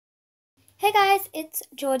Hey guys, it's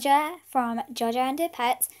Georgia from Georgia and Her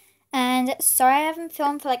Pets, and sorry I haven't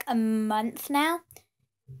filmed for like a month now,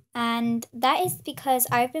 and that is because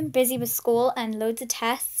I've been busy with school and loads of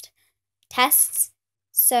tests,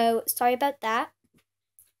 so sorry about that.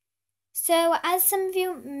 So as some of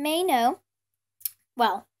you may know,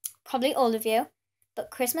 well, probably all of you,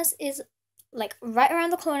 but Christmas is like right around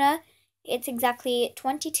the corner. It's exactly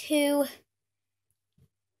 22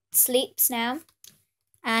 sleeps now,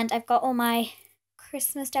 and I've got all my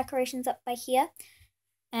Christmas decorations up by here.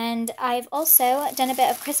 And I've also done a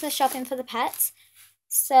bit of Christmas shopping for the pets.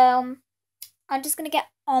 So I'm just going to get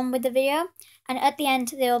on with the video. And at the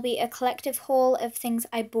end, there will be a collective haul of things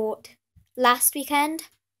I bought last weekend.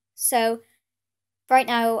 So right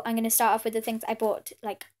now, I'm going to start off with the things I bought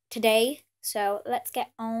like today. So let's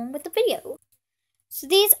get on with the video. So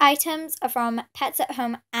these items are from Pets at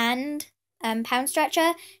Home and Pound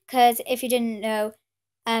Stretcher. Because if you didn't know,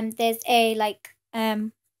 there's a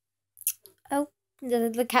oh,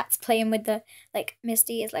 the cat's playing with the, like,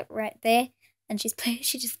 Misty is like right there, and she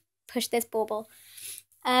just pushed this bauble.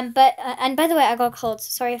 And by the way, I got a cold, so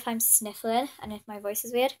sorry if I'm sniffling and if my voice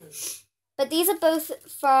is weird. But these are both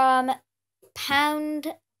from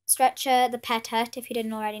Pound Stretcher, the Pet Hut. If you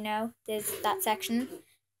didn't already know, there's that section.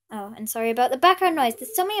 Oh, and sorry about the background noise.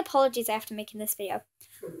 There's so many apologies I have to make in this video.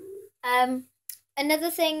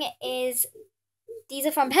 Another thing is these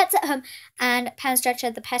are from Pets at Home and Pound Stretcher,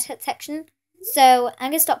 the Pet Hut section. So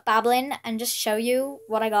I'm going to stop babbling and just show you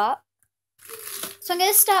what I got. So I'm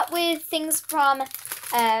going to start with things from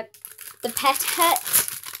the Pet Hut.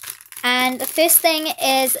 And the first thing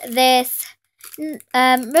is this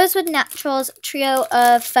Rosewood Naturals trio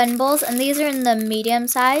of fun balls. And these are in the medium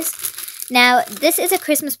size. Now, this is a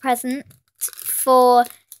Christmas present for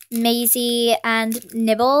Maisie and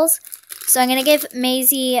Nibbles. So I'm going to give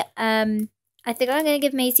Maisie, I think I'm going to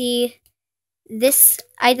give Maisie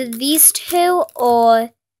either these two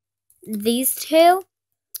or these two,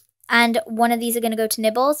 and one of these are going to go to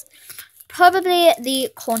Nibbles. Probably the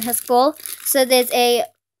corn husk ball. So there's a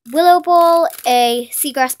willow ball, a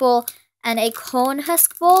seagrass ball, and a corn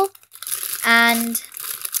husk ball, and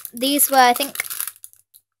these were, I think,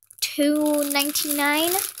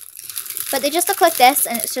 $2.99, but they just look like this,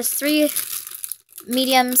 and it's just 3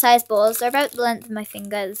 medium-sized balls. They're about the length of my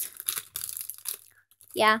fingers.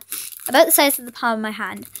 Yeah, about the size of the palm of my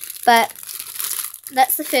hand. But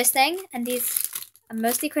that's the first thing, and these are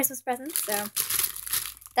mostly Christmas presents, so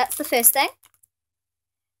that's the first thing.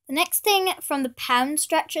 The next thing from the Pound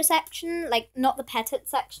Stretcher section, like not the Pet Hut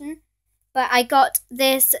section, but I got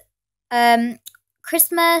this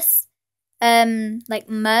Christmas like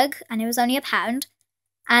mug, and it was only £1.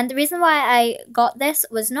 And the reason why I got this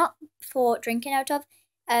was not for drinking out of,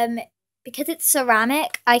 because it's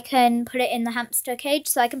ceramic, I can put it in the hamster cage.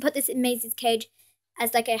 So I can put this in Maisie's cage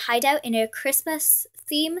as like a hideout in a Christmas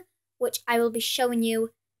theme, which I will be showing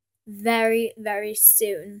you very, very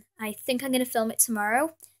soon. I think I'm going to film it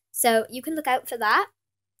tomorrow, so you can look out for that.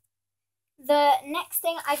 The next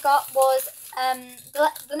thing I got was,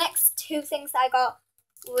 the next 2 things that I got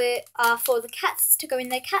are for the cats to go in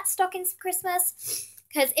their cat stockings for Christmas.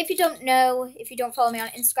 Because if you don't know, if you don't follow me on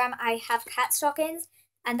Instagram, I have cat stockings.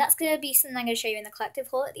 And that's going to be something I'm going to show you in the collective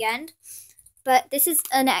haul at the end. But this is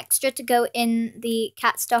an extra to go in the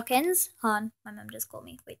cat stockings. Hold on, my mum just called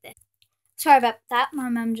me. Wait there. Sorry about that. My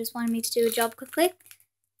mum just wanted me to do a job quickly.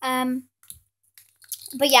 But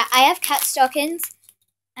yeah, I have cat stockings.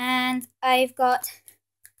 And I've got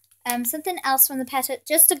something else from the Pet Hut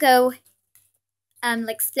just to go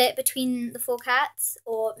like split between the 4 cats,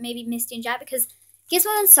 or maybe Misty and Jack, because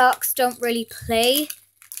Gizmo and Socks don't really play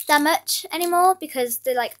that much anymore because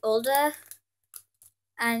they're like older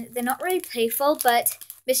and they're not really playful, but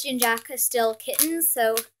Misty and Jack are still kittens,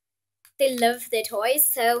 so they love their toys.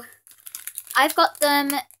 So I've got them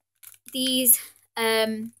these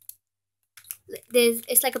it's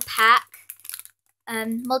like a pack,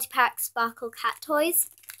 multi-pack sparkle cat toys.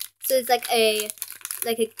 So there's like a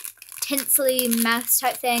tinsely mouse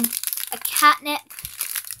type thing, a catnip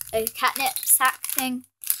sack thing,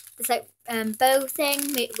 this like bow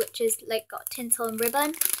thing, which is like got tinsel and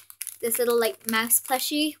ribbon, this little like mouse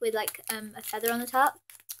plushie with like a feather on the top.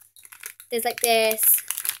 There's like this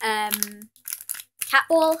cat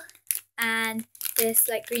ball and this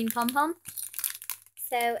like green pom-pom.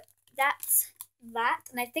 So that's that,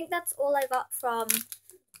 and I think that's all I got from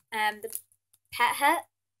the Pet Hut.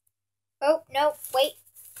 Oh no, wait,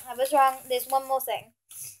 I was wrong. There's one more thing.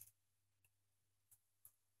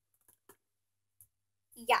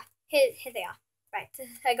 Yeah, here they are. Right,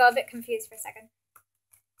 I got a bit confused for a second.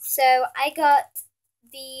 So I got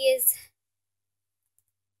these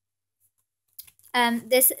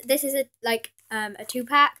This is a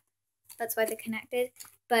 2-pack. That's why they're connected.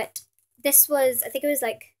 But this was, I think it was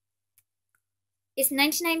like, it's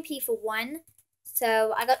 99p for one.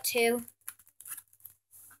 So I got 2.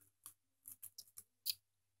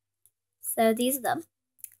 So these are them.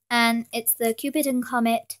 And it's the Cupid and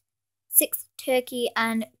Comet 6 turkey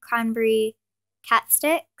and cranberry cat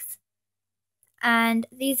sticks. And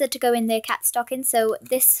these are to go in their cat stocking. So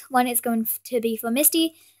this one is going to be for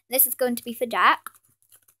Misty. This is going to be for Jack.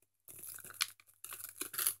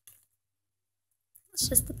 It's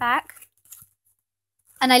just the back.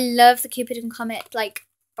 And I love the Cupid and Comet like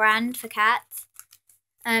brand for cats.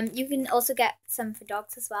 You can also get some for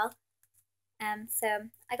dogs as well. So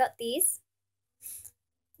I got these.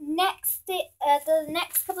 Next, the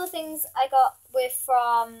next couple of things I got were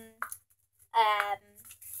from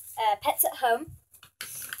Pets at Home.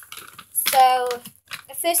 So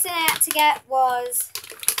the first thing I had to get was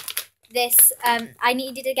this. I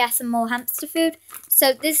needed to get some more hamster food.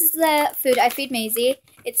 So this is the food I feed Maisie.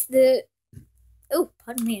 It's the, oh,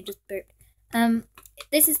 pardon me, I just burped.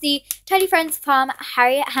 This is the Tidy Friends Farm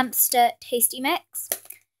Harriet Hamster Tasty Mix,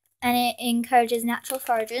 and it encourages natural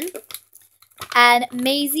foraging. And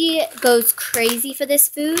Maisie goes crazy for this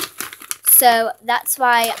food, so that's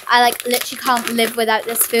why I like literally can't live without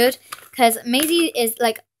this food. Because Maisie is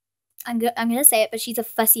like, I'm gonna say it, but she's a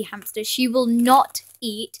fussy hamster. She will not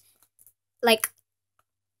eat like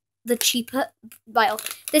the cheaper. Well,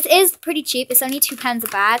 this is pretty cheap. It's only £2 a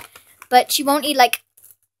bag, but she won't eat like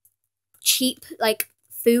cheap like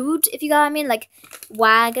food, if you know what I mean, like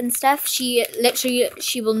Wag and stuff. She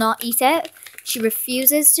will not eat it. She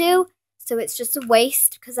refuses to. So it's just a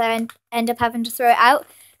waste because I end up having to throw it out.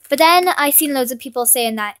 But then I seen loads of people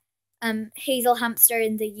saying that Hazel Hamster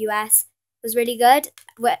in the US was really good,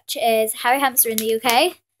 which is Harry Hamster in the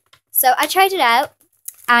UK. So I tried it out,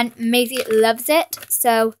 and Maisie loves it.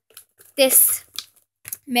 So this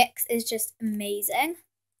mix is just amazing.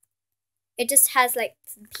 It just has like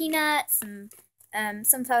some peanuts and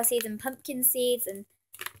sunflower seeds and pumpkin seeds and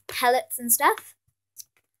pellets and stuff.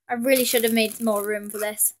 I really should have made more room for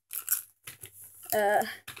this. I'm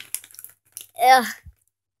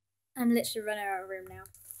literally running out of room now.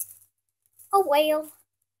 Oh, well.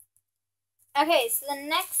 Okay, so the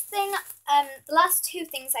next thing, the last 2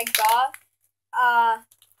 things I got are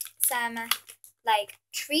some, like,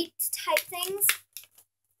 treat type things.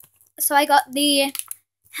 So I got the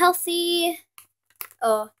healthy,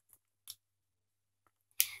 oh,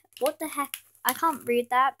 what the heck? I can't read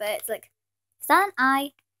that, but it's like, is that an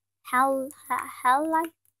I?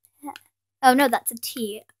 Oh no, that's a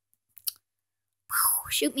T.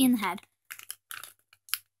 Shoot me in the head.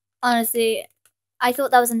 Honestly, I thought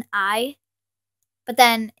that was an I, but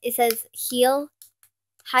then it says heal,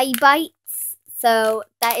 high bites, so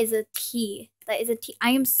that is a T. That is a T. I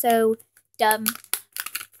am so dumb.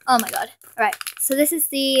 Oh my god. Alright, so this is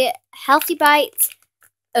the Healthy Bites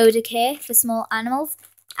Odor Care for small animals,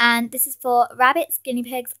 and this is for rabbits, guinea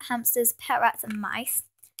pigs, hamsters, pet rats, and mice.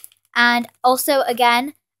 And also,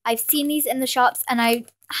 again, I've seen these in the shops and I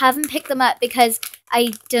haven't picked them up because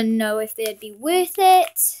I don't know if they'd be worth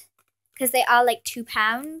it, because they are like £2.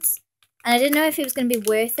 And I didn't know if it was going to be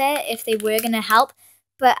worth it, if they were going to help.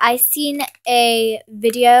 But I seen a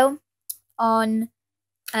video on,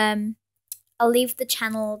 I'll leave the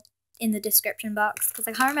channel in the description box because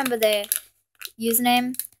I can't remember the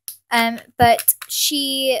username. But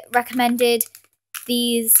she recommended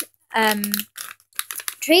these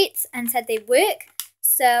treats and said they work.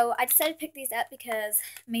 So I decided to pick these up because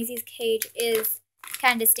Maisie's cage is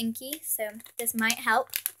kind of stinky, so this might help.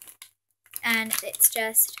 And it's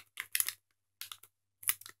just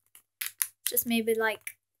maybe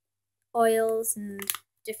like oils and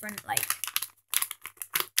different like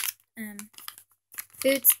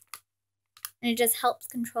foods, and it just helps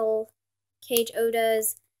control cage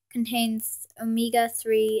odors. Contains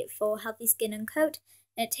omega-3 for healthy skin and coat,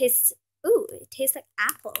 and it tastes like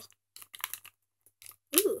apple.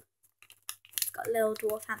 Ooh, it's got a little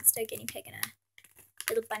dwarf hamster, guinea pig, and a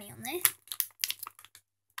little bunny on there.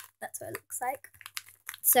 That's what it looks like.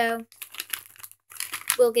 So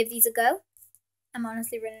we'll give these a go. I'm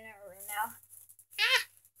honestly running out of room now.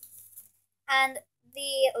 And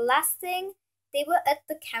the last thing, they were at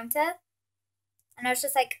the counter, and I was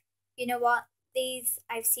just like, you know what? These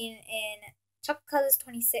I've seen in Chocolate Colors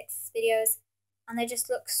 26 videos, and they just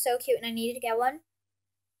look so cute, and I needed to get one.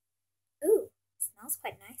 Ooh, it smells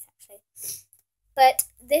quite nice actually. But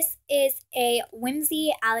this is a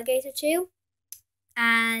Whimsy alligator chew,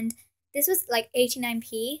 and this was like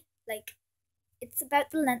 89p. Like, it's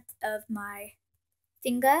about the length of my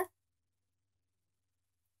finger.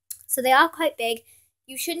 So they are quite big.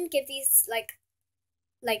 You shouldn't give these like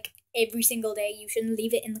every single day. You shouldn't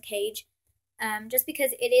leave it in the cage. Just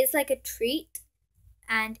because it is like a treat.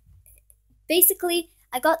 And basically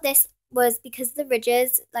I got this was because the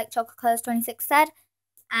ridges, like Chocolate Colors 26 said,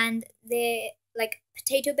 and they're like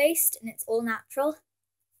potato based and it's all natural.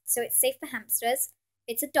 So it's safe for hamsters.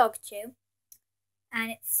 It's a dog chew and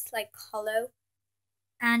it's like hollow.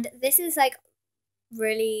 And this is like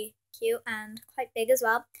really cute and quite big as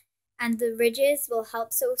well. And the ridges will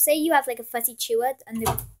help. So say you have like a fuzzy chewer and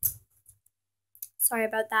the sorry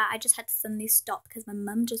about that. I just had to suddenly stop because my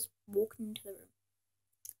mum just walked into the room.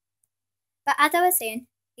 But as I was saying,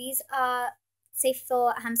 these are safe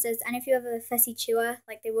for hamsters, and if you have a fussy chewer,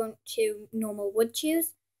 like they won't chew normal wood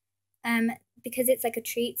chews, because it's like a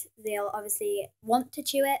treat, they'll obviously want to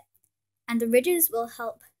chew it, and the ridges will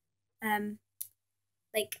help,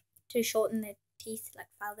 like to shorten their teeth, like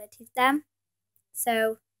file their teeth down.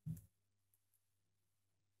 So,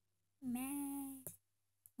 meh.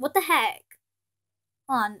 What the heck?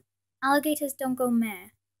 Hold on, alligators don't go meh.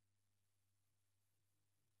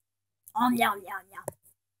 Yeah.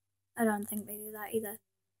 I don't think they do that either.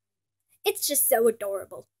 It's just so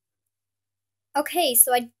adorable. Okay,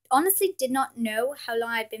 so I honestly did not know how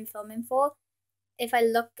long I'd been filming for. If I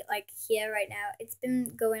look like here right now, it's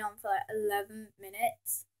been going on for like 11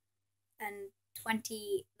 minutes and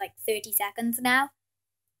 30 seconds now.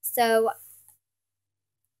 So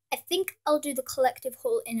I think I'll do the collective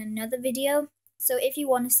haul in another video. So if you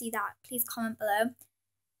want to see that, please comment below.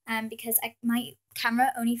 Because my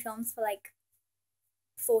camera only films for like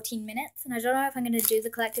 14 minutes, and I don't know if I'm going to do the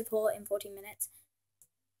collective haul in 14 minutes.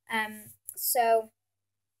 So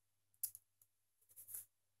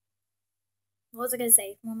what was I going to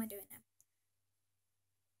say? What am I doing now?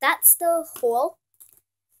 That's the haul,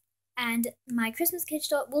 and my Christmas cage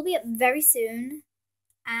store will be up very soon.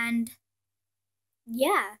 And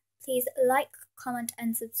yeah, please like, comment,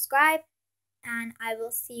 and subscribe, and I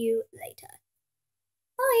will see you later.